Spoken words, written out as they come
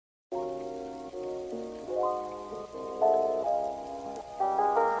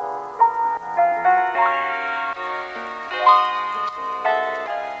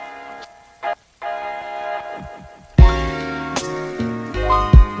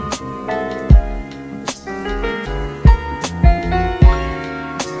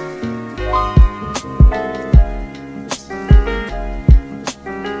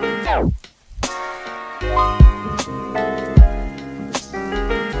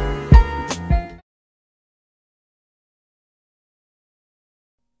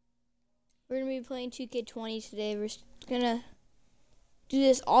We're going to be playing 2K20 today. We're going to do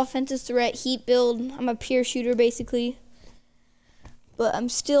this offensive threat heat build. I'm a pure shooter, basically. But I'm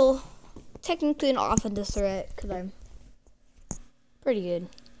still technically an offensive threat because I'm pretty good.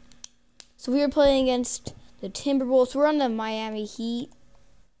 So we are playing against the Timberwolves. We're on the Miami Heat.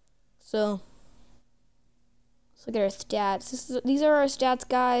 So let's look at our stats. These are our stats,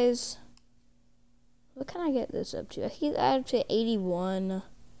 guys. What can I get this up to? I can get that up to 81.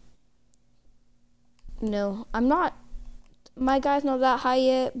 No, I'm not. My guy's not that high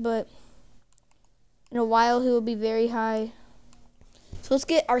yet, but in a while he will be very high. So let's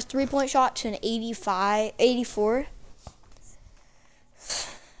get our three-point shot to an 84.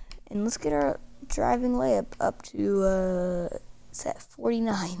 And let's get our driving layup up to, it's at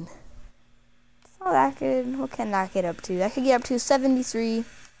 49. It's not that good. What can that get up to? I could get up to 73.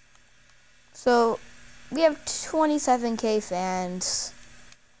 So we have 27K fans.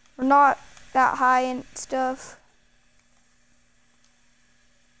 We're not that high and stuff.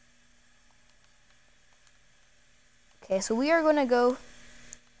 Okay, so we are going to go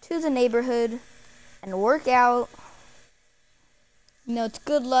to the neighborhood and work out. You know, it's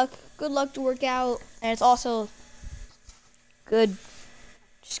good luck to work out, and it's also good,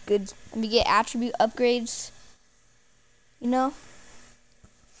 just good. And we get attribute upgrades, you know.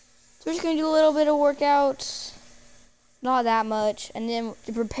 So we're just going to do a little bit of workouts, not that much, and then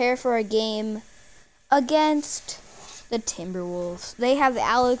to prepare for a game against the Timberwolves. They have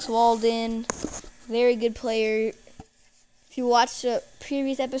Alex Walden, very good player. If you watched the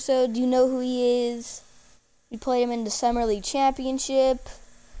previous episode, you know who he is. We played him in the Summer League Championship.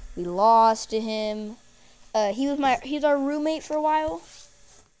 We lost to him. He's our roommate for a while.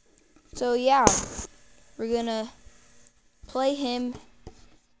 So yeah, we're gonna play him.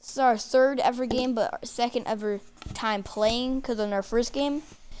 This is our third ever game, but our second ever time playing, because in our first game,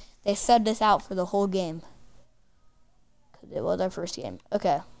 they subbed us out for the whole game. Because it was our first game.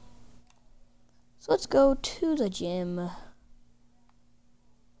 Okay. So let's go to the gym.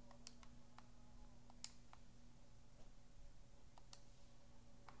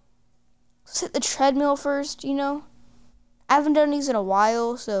 Let's hit the treadmill first, you know. I haven't done these in a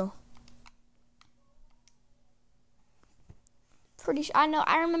while, so. Pretty sure,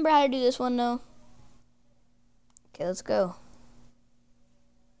 I remember how to do this one, though. Okay, let's go.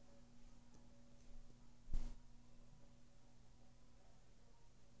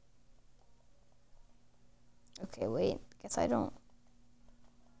 Okay, wait, guess I don't.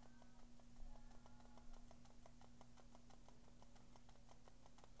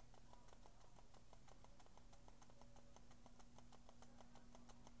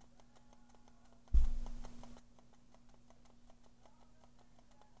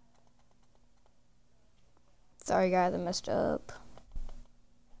 Sorry guys, I messed up.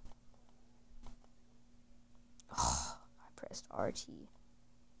 Oh, I pressed RT.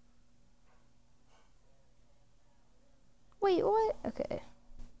 Wait, what? Okay.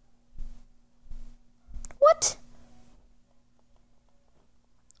 What?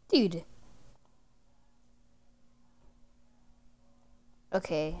 Dude.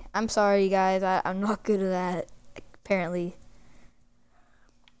 Okay, I'm sorry guys, I'm not good at that, apparently.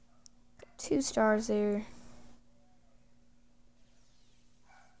 2 stars there.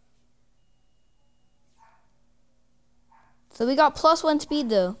 So we got +1 speed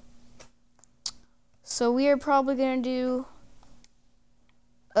though. So we are probably gonna do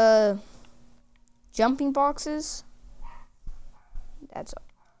jumping boxes. That's all.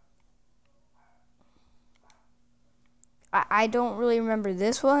 I don't really remember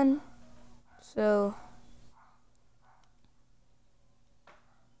this one. So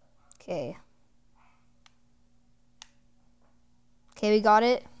okay. Okay, we got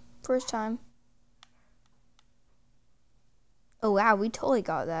it. First time. Oh wow, we totally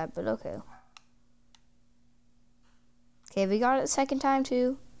got that, but okay. Okay, we got it second time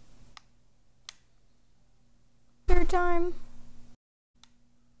too. Third time.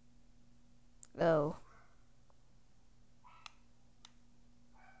 Oh.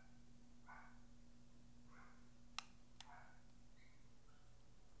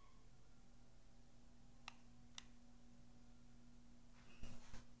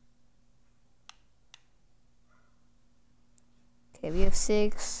 Okay, we have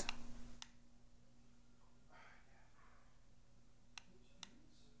 6.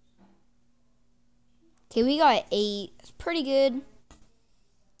 Okay, we got 8. It's pretty good.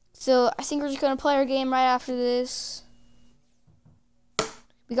 So I think we're just gonna play our game right after this.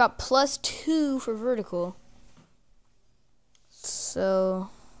 We got +2 for vertical.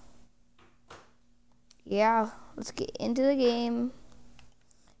 So yeah, let's get into the game.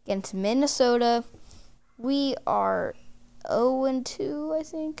 against Minnesota. We are 0-2, I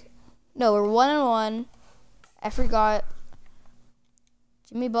think. No, we're 1-1. I forgot.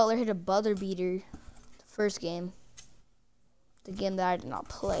 Jimmy Butler hit a buzzer beater the first game. The game that I did not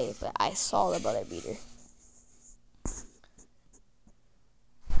play, but I saw the buzzer beater.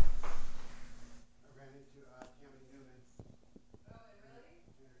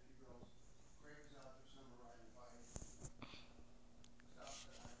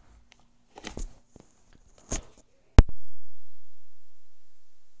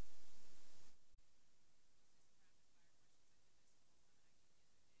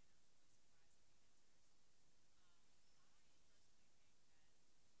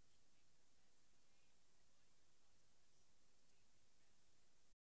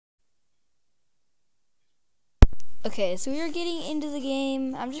 Okay, so we are getting into the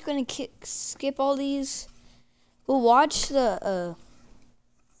game. I'm just going to skip all these. We'll watch the, I'm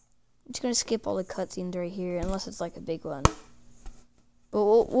just going to skip all the cutscenes right here, unless it's like a big one. But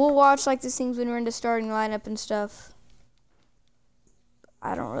we'll watch like these things when we're in the starting lineup and stuff.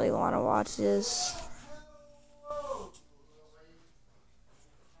 I don't really want to watch this.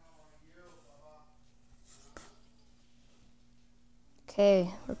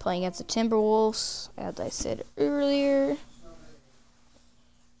 Okay, we're playing against the Timberwolves, as I said earlier.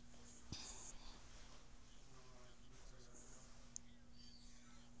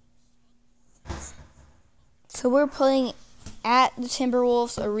 So we're playing at the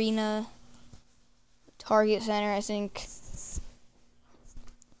Timberwolves Arena, Target Center, I think.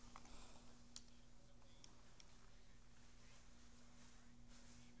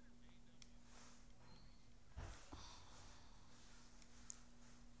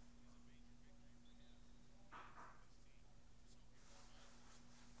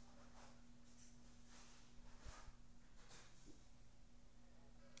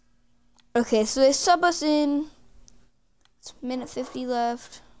 Okay, so they sub us in. It's minute 50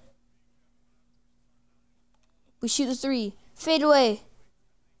 left. We shoot the three. Fade away.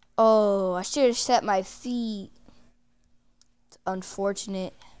 Oh, I should have set my feet. It's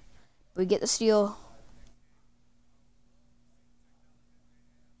unfortunate. We get the steal.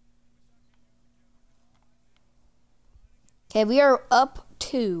 Okay, we are up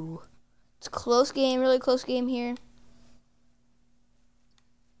 2. It's a close game, really close game here.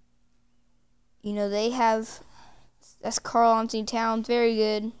 You know, they have, that's Karl-Anthony Towns, very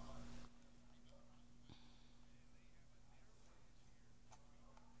good.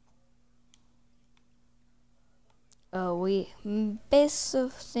 Oh, we miss a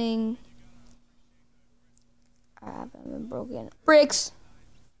thing. I haven't been broken. Bricks!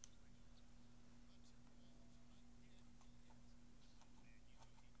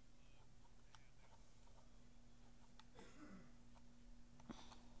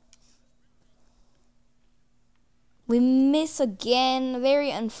 We miss again. Very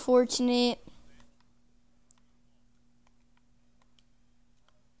unfortunate.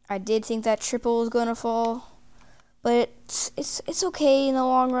 I did think that triple was going to fall, but it's okay in the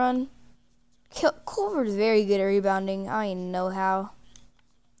long run. Culver's very good at rebounding. I don't even know how.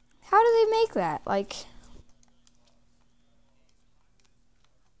 How do they make that? Like,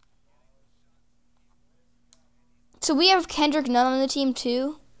 so we have Kendrick Nunn on the team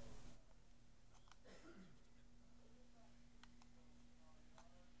too.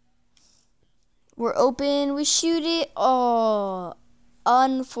 We're open. We shoot it. Oh,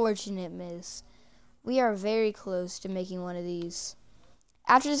 unfortunate miss. We are very close to making one of these.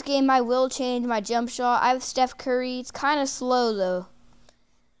 After this game, I will change my jump shot. I have Steph Curry. It's kind of slow, though.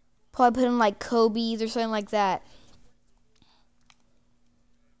 Probably put in, like, Kobe's or something like that.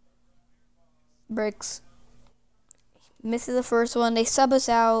 Bricks. Misses the first one. They sub us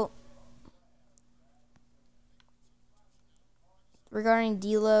out. Regarding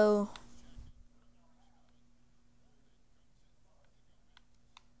D'Lo.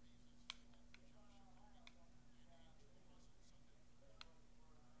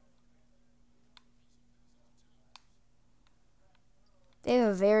 They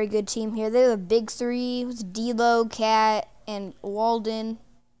have a very good team here. They have a big three with D'Lo, Cat, and Walden.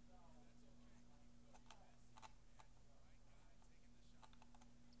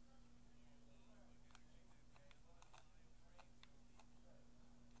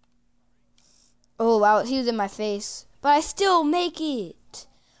 Oh, wow, he was in my face. But I still make it.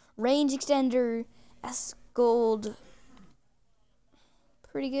 Range extender, S gold.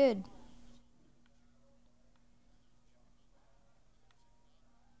 Pretty good.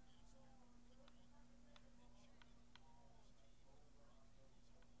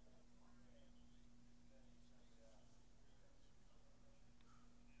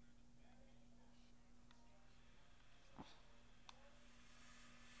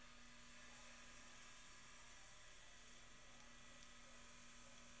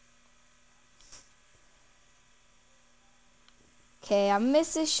 Okay, I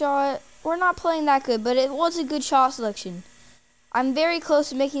missed this shot. We're not playing that good, but it was a good shot selection. I'm very close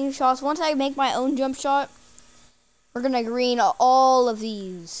to making shots. Once I make my own jump shot, we're going to green all of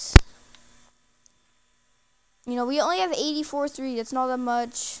these. You know, we only have 84-3. That's not that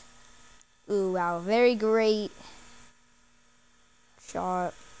much. Ooh, wow. Very great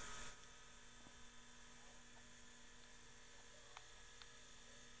shot.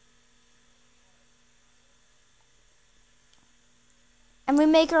 And we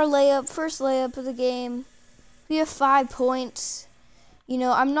make our layup, first layup of the game. We have 5 points. You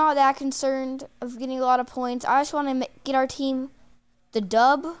know, I'm not that concerned of getting a lot of points. I just want to get our team the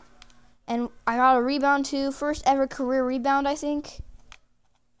dub. And I got a rebound too. First ever career rebound, I think.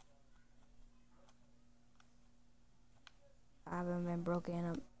 I haven't been broken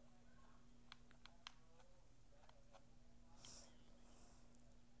up.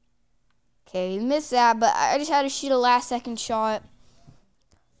 Okay, we missed that, but I just had to shoot a last second shot.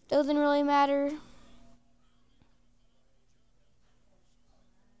 Doesn't really matter.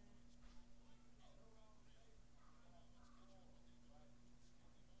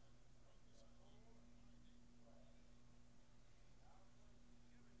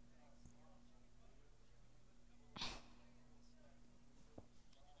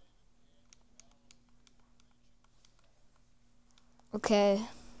 Okay.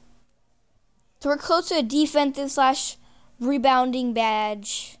 So we're close to a defensive / rebounding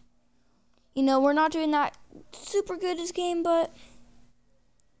badge. You know, we're not doing that super good this game, but,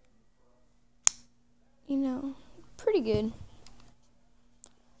 you know, pretty good.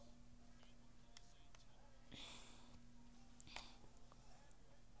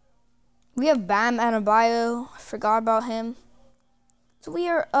 We have Bam Adebayo. I forgot about him. So we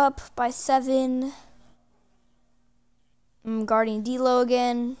are up by 7. I'm guarding D'Lo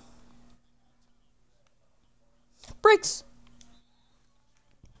again. Bricks!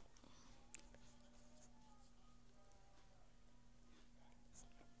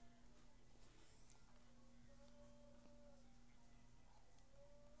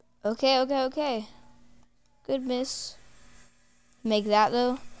 Okay. Good miss. Make that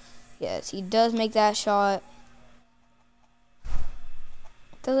though. Yes, he does make that shot.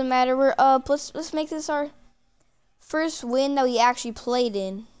 Doesn't matter. We're up. Let's make this our first win that we actually played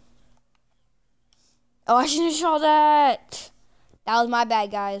in. Oh, I shouldn't have shot that. That was my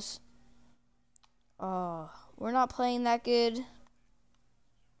bad, guys. Oh, we're not playing that good.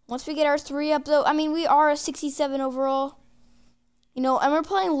 Once we get our 3 up though, I mean, we are a 67 overall. You know, and we're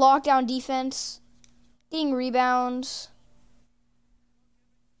playing lockdown defense, getting rebounds.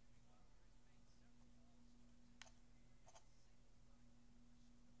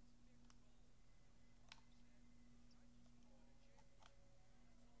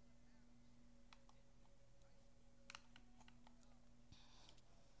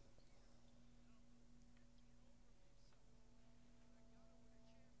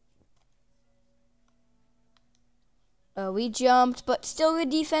 We jumped, but still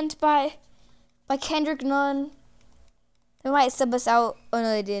good defense by Kendrick Nunn. They might sub us out. Oh, no,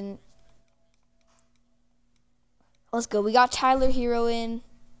 they didn't. Let's go. We got Tyler Hero in.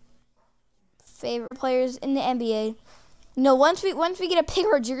 Favorite players in the NBA. No, once we get a pick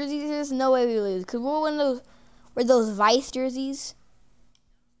our jerseys, there's no way we lose. Because we're one of those Vice jerseys.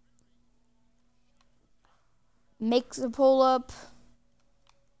 Makes a pull up.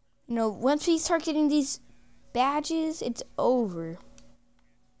 You know, once we start getting these badges, it's over.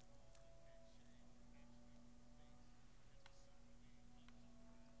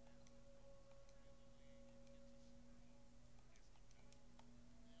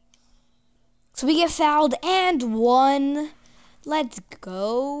 So we get fouled and 1. Let's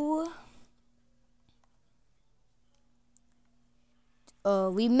go.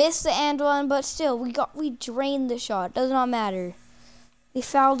 We missed the and 1, but still we drained the shot. Does not matter. They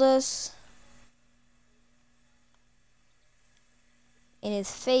fouled us. In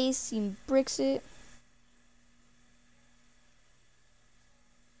his face, he bricks it.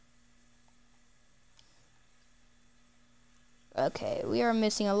 Okay, we are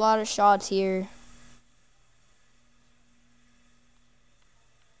missing a lot of shots here.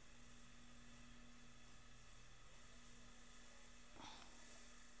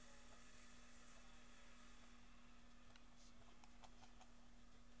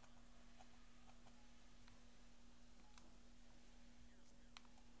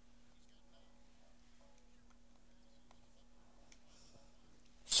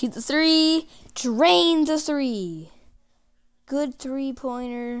 Shoot the 3. Drain the 3. Good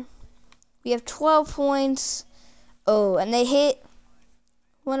 3-pointer. We have 12 points. Oh, and they hit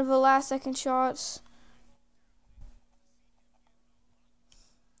one of the last second shots.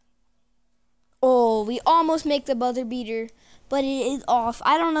 Oh, we almost make the buzzer beater, but it is off.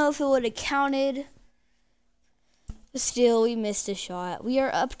 I don't know if it would have counted. But still, we missed a shot. We are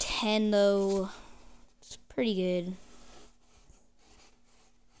up 10, though. It's pretty good.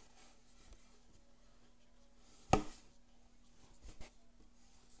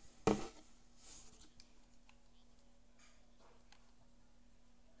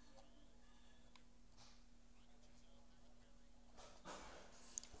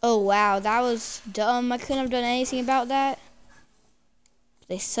 Oh, wow. That was dumb. I couldn't have done anything about that.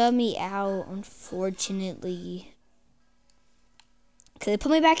 They subbed me out, unfortunately. Because they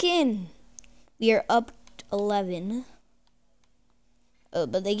put me back in. We are up 11. Oh,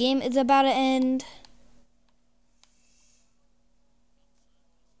 but the game is about to end.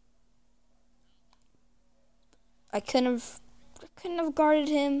 I couldn't have guarded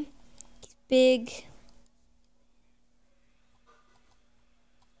him. He's big.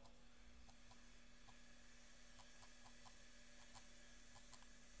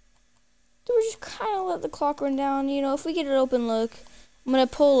 We're just kind of let the clock run down. You know, if we get an open look, I'm going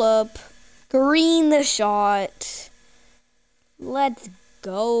to pull up. Green the shot. Let's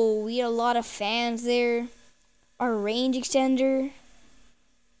go. We had a lot of fans there. Our range extender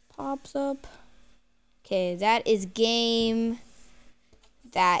pops up. Okay, that is game.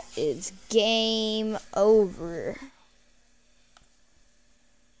 That is game over.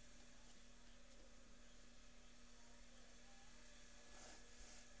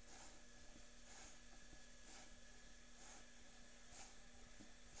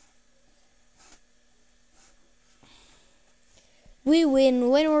 We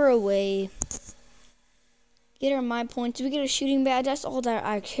win when we're away. Get our my points. We get a shooting badge. That's all that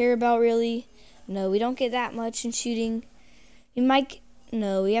I care about, really. No, we don't get that much in shooting. We might.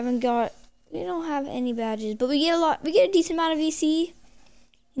 No, we haven't got. We don't have any badges, but we get a lot. We get a decent amount of VC.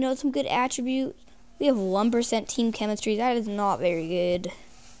 You know, some good attributes. We have 1% team chemistry. That is not very good.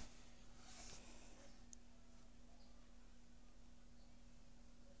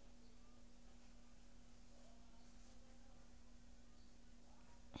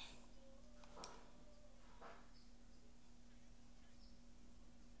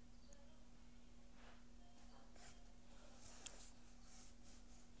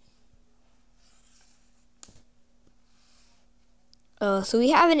 So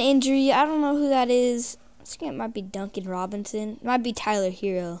we have an injury. I don't know who that is. I think it might be Duncan Robinson. It might be Tyler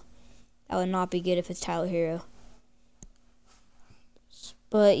Hero. That would not be good if it's Tyler Hero.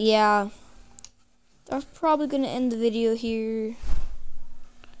 But yeah, that's probably gonna end the video here.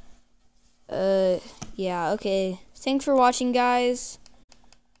 Yeah, okay. Thanks for watching, guys.